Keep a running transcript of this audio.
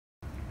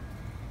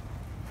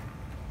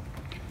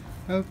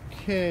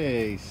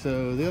Okay,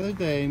 so the other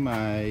day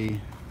my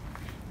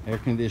air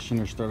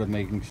conditioner started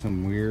making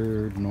some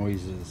weird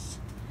noises,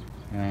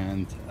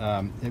 and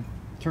it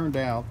turned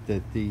out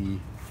that the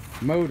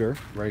motor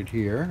right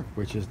here,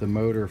 which is the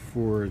motor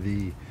for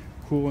the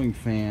cooling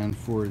fan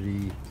for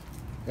the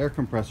air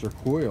compressor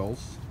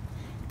coils,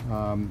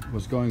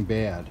 was going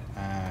bad,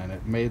 and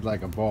it made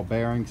like a ball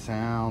bearing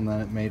sound, then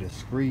it made a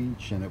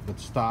screech, and it would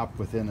stop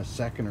within a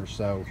second or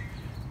so.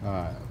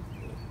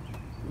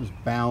 It was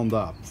bound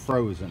up,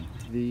 frozen.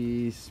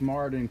 The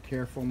smart and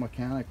careful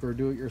mechanic or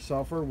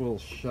do-it-yourselfer will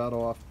shut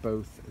off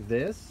both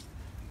this,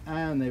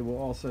 and they will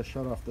also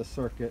shut off the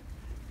circuit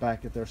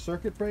back at their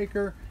circuit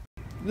breaker.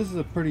 This is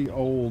a pretty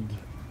old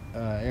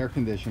air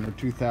conditioner,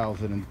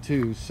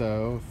 2002,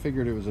 so I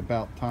figured it was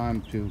about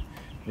time to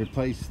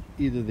replace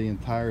either the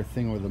entire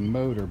thing or the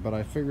motor, but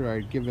I figured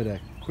I'd give it a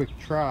quick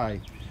try.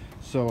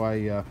 So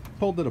I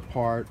pulled it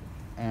apart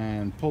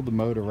and pulled the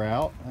motor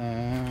out,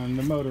 and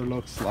the motor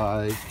looks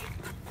like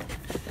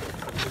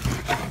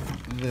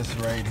this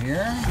right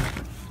here.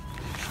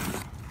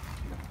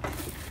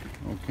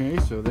 Okay,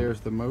 so there's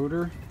the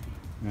motor,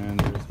 and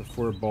there's the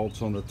 4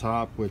 bolts on the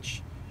top,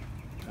 which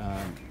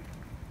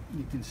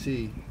you can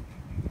see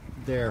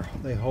there,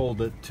 they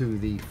hold it to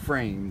the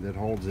frame that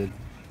holds it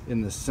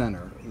in the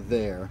center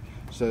there.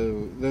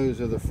 So those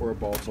are the 4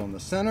 bolts on the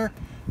center,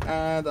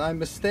 and I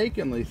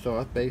mistakenly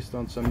thought, based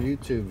on some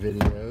YouTube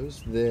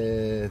videos,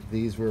 that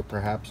these were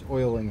perhaps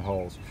oiling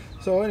holes.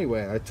 So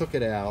anyway, I took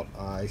it out,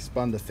 I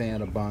spun the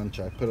fan a bunch,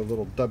 I put a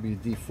little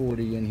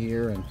WD-40 in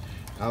here, and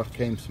out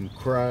came some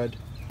crud.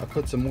 I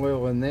put some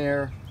oil in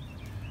there,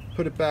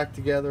 put it back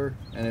together,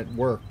 and it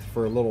worked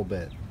for a little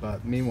bit.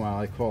 But meanwhile,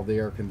 I called the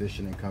air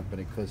conditioning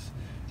company because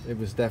it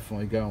was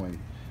definitely going.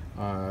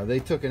 They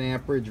took an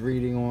amperage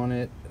reading on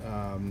it.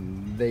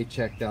 They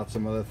checked out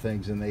some other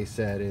things, and they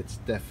said it's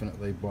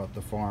definitely bought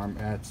the farm.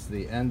 That's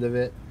the end of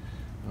it.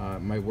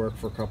 Might work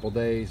for a couple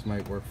days,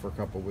 might work for a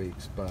couple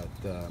weeks, but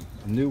a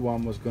new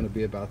one was going to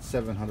be about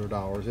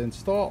 $700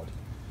 installed.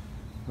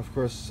 Of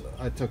course,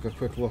 I took a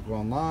quick look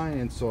online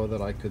and saw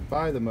that I could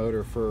buy the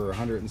motor for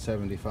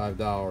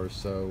 $175,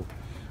 so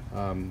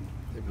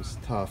it was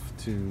tough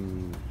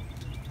to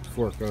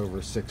fork over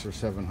 $600 or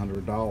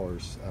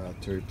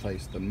 $700 to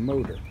replace the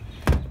motor.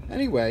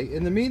 Anyway,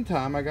 in the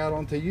meantime, I got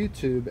onto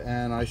YouTube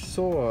and I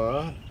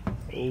saw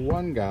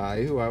one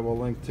guy, who I will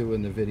link to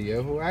in the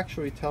video, who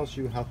actually tells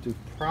you how to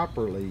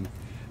properly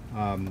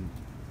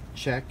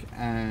check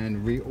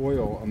and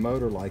re-oil a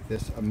motor like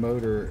this, a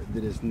motor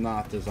that is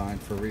not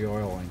designed for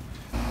re-oiling.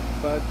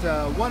 But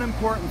one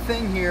important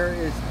thing here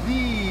is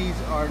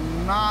these are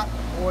not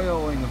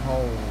oiling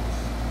holes.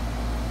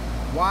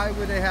 Why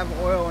would they have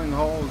oiling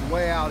holes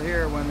way out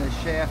here when the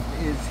shaft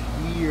is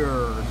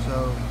here?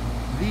 So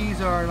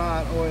these are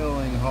not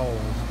oiling holes.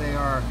 They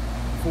are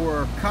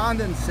for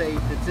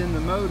condensate that's in the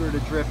motor to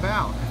drip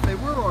out. If they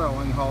were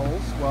oiling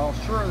holes, well,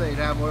 sure, they'd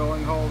have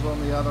oiling holes on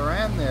the other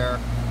end there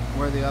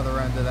where the other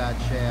end of that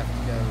shaft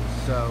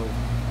goes. So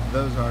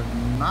those are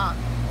not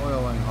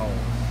oiling holes.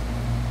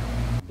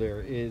 There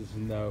is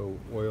no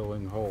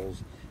oiling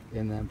holes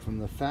in them from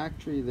the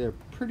factory. They're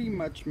pretty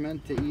much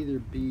meant to either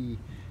be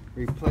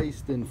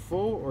replaced in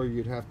full, or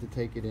you'd have to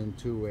take it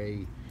into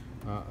a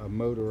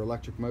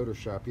electric motor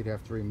shop. You'd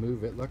have to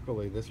remove it.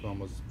 Luckily, this one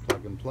was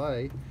plug and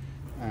play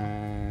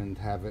and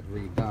have it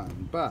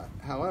redone. But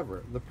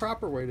however, the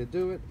proper way to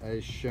do it,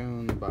 as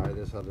shown by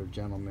this other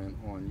gentleman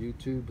on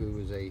YouTube, who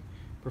is a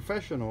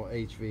professional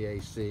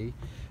HVAC,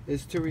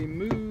 is to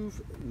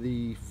remove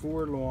the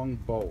 4 long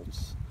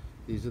bolts.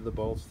 These are the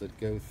bolts that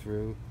go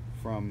through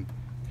from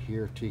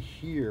here to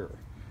here,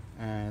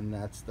 and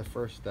that's the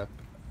first step.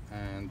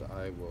 And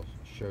I will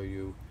show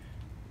you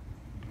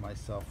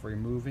myself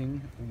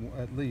removing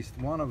at least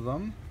one of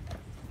them.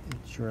 It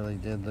surely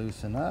did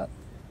loosen up.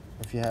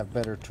 If you have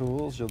better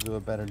tools, you'll do a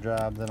better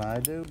job than I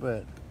do,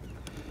 but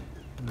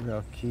the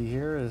real key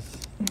here is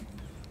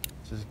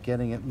just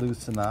getting it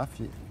loose enough.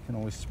 You can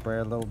always spray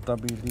a little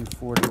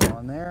WD-40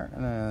 on there,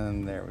 and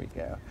then there we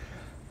go.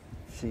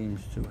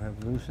 Seems to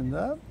have loosened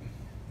up.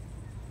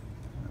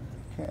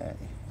 Okay.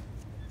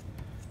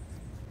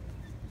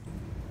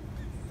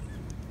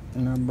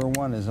 Number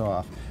 1 is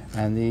off,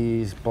 and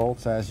these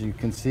bolts, as you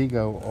can see,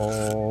 go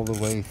all the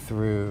way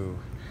through.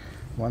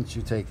 Once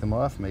you take them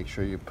off, make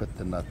sure you put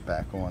the nut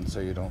back on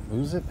so you don't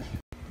lose it.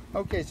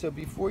 Okay, so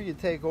before you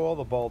take all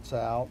the bolts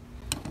out,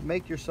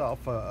 make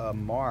yourself a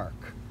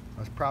mark.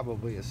 It's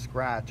probably a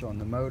scratch on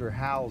the motor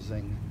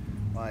housing,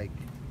 like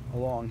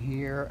along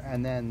here,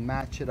 and then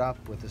match it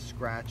up with a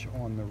scratch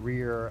on the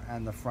rear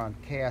and the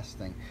front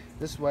casting.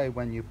 This way,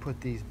 when you put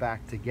these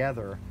back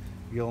together,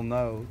 you'll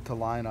know to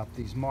line up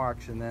these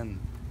marks, and then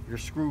your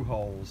screw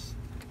holes,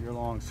 your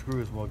long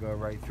screws, will go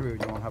right through.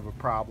 You won't have a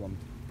problem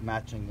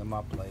matching them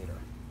up later.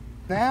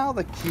 Now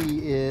the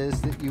key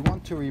is that you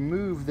want to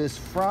remove this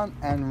front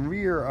and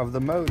rear of the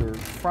motor,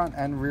 front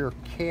and rear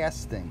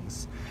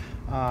castings.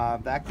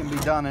 That can be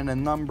done in a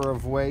number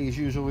of ways,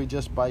 usually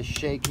just by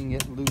shaking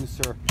it loose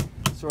or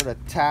sort of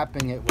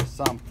tapping it with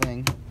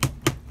something.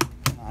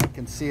 I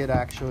can see it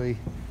actually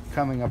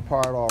coming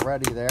apart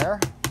already there.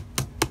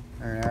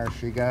 And there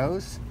she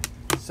goes.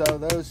 So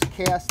those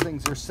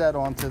castings are set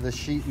onto the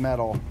sheet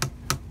metal,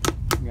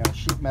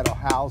 sheet metal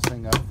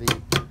housing of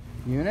the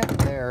unit.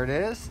 There it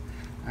is.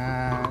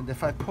 And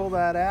if I pull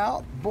that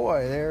out,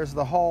 boy, there's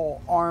the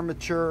whole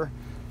armature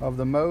of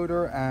the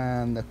motor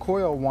and the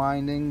coil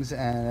windings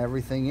and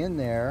everything in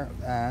there.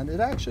 And it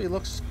actually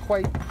looks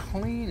quite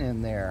clean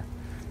in there.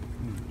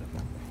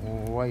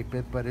 Wipe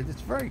it, but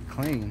it's very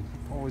clean.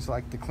 Always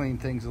like to clean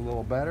things a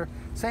little better.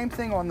 Same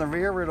thing on the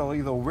rear. It'll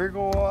either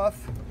wiggle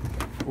off,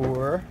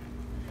 or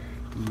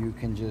you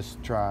can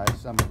just try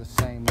some of the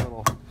same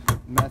little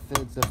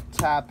methods of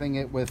tapping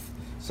it with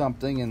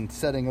something and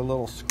setting a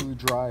little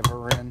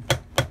screwdriver in.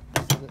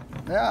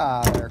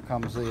 There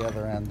comes the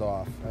other end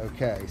off.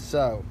 Okay,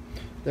 so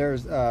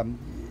there's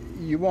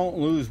you won't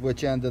lose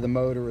which end of the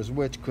motor is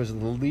which, because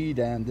the lead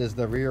end is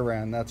the rear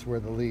end. That's where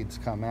the leads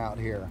come out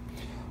here.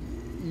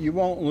 You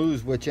won't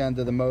lose which end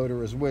of the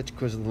motor is which,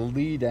 because the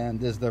lead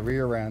end is the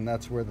rear end.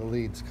 That's where the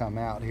leads come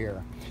out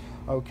here.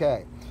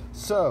 Okay,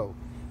 so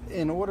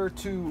in order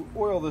to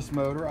oil this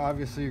motor,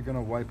 obviously you're going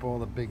to wipe all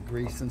the big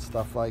grease and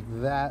stuff like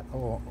that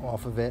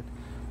off of it.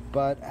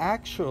 But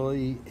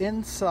actually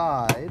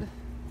inside,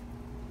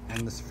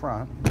 on this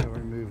front, we'll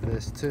remove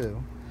this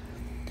too.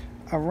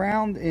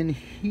 Around in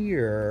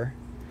here,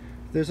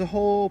 there's a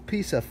whole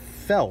piece of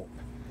felt.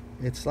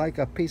 It's like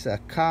a piece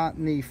of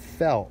cottony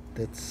felt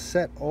that's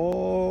set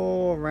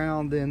all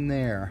around in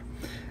there.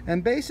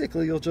 And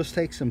basically you'll just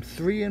take some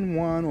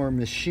 3-in-1 or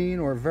machine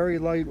or very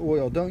light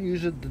oil. Don't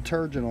use a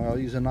detergent oil,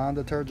 use a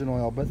non-detergent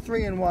oil, but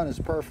 3-in-1 is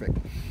perfect.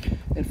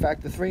 In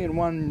fact, the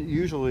 3-in-1,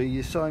 usually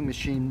your sewing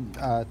machine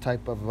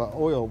type of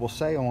oil will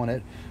say on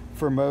it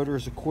for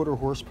motors 1/4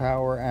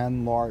 horsepower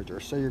and larger.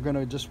 So you're going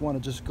to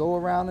just go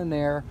around in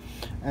there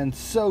and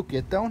soak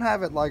it. Don't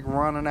have it like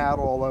running out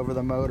all over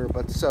the motor,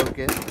 but soak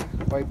it.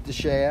 Wipe the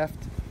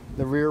shaft.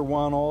 The rear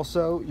one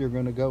also, you're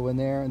going to go in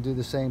there and do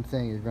the same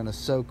thing. You're going to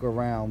soak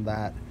around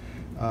that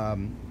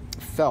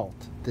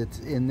felt that's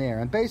in there.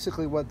 And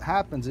basically what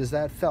happens is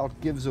that felt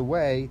gives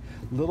away,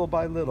 little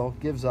by little,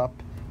 gives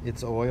up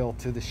its oil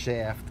to the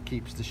shaft,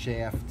 keeps the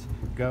shaft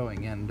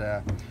going. And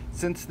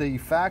since the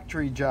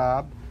factory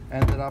job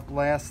ended up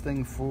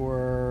lasting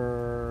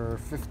for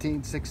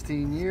 15,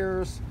 16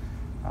 years,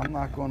 I'm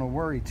not going to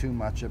worry too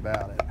much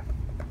about it.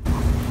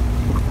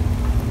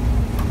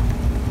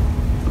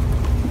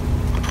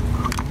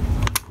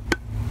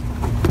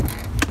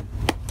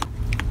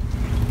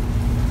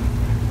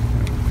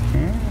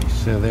 Okay,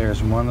 so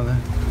there's one of the,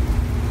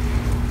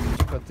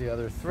 put the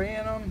other 3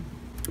 in them,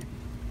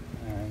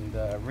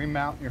 and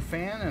remount your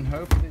fan and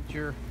hope that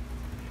your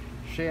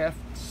shaft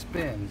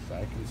spins.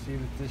 I can see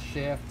that this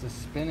shaft is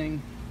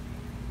spinning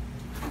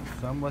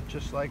somewhat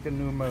just like a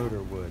new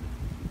motor would.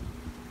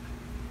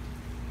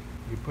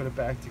 You put it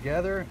back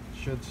together, it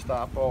should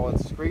stop all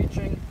its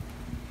screeching,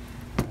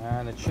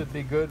 and it should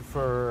be good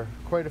for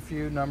quite a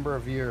few number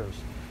of years.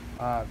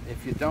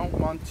 If you don't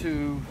want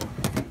to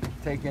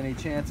take any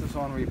chances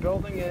on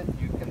rebuilding it,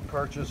 you can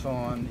purchase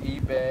on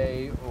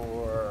eBay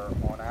or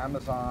on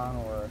Amazon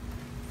or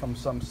from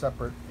some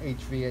separate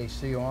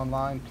HVAC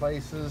online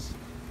places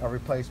a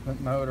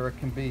replacement motor. It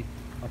can be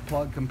a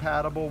plug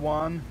compatible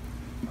one,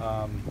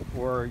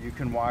 or you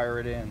can wire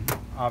it in.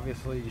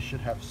 Obviously you should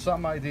have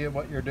some idea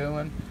what you're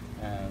doing,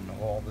 and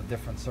all the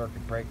different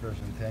circuit breakers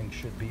and things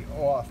should be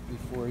off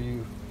before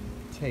you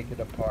take it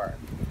apart.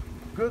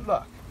 Good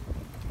luck.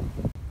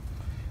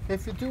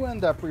 If you do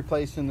end up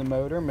replacing the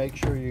motor, make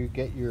sure you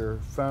get your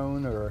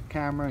phone or a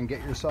camera and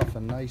get yourself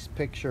a nice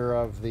picture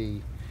of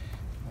the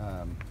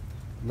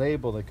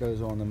label that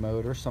goes on the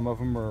motor. Some of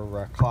them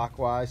are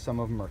clockwise, some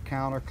of them are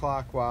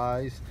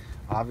counterclockwise.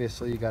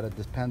 Obviously you got to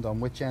depend on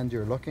which end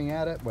you're looking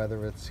at it,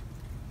 whether it's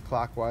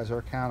clockwise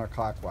or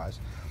counterclockwise.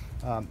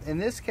 In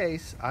this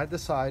case, I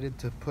decided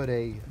to put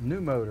a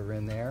new motor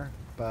in there,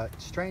 but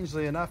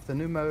strangely enough, the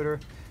new motor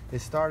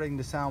is starting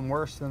to sound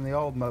worse than the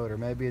old motor.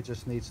 Maybe it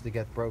just needs to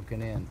get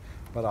broken in.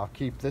 But I'll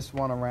keep this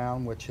one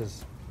around, which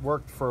has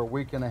worked for a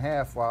week and a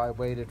half while I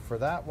waited for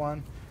that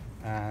one,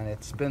 and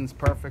it spins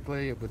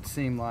perfectly. It would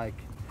seem like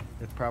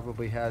it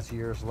probably has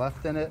years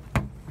left in it.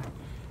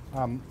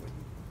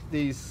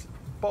 These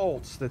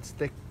bolts that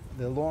stick,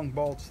 the long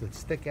bolts that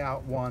stick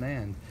out one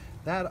end,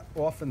 that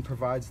often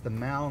provides the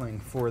mounting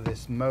for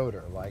this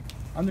motor, like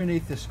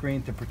underneath the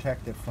screen to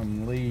protect it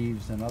from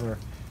leaves and other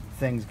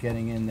things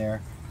getting in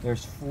there.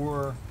 There's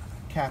 4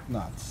 cap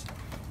nuts,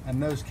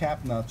 and those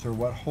cap nuts are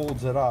what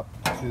holds it up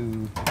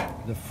to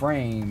the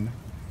frame,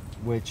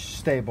 which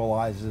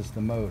stabilizes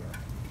the motor.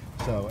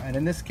 So, and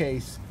in this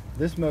case,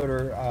 this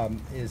motor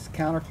is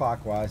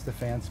counterclockwise. The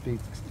fan speed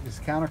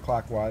is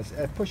counterclockwise.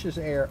 It pushes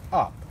air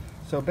up.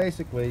 So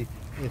basically,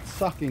 it's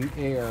sucking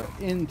air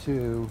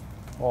into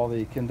all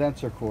the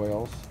condenser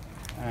coils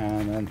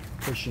and then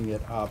pushing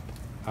it up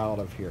out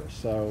of here.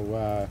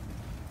 So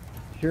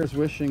here's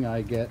wishing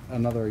I get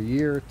another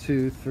year,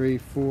 2, 3,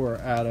 4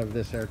 out of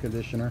this air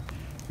conditioner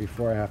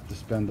before I have to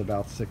spend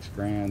about $6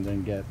 grand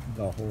and get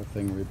the whole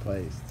thing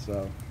replaced.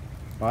 So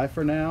Bye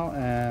for now,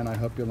 and I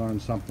hope you learned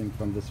something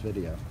from this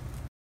video.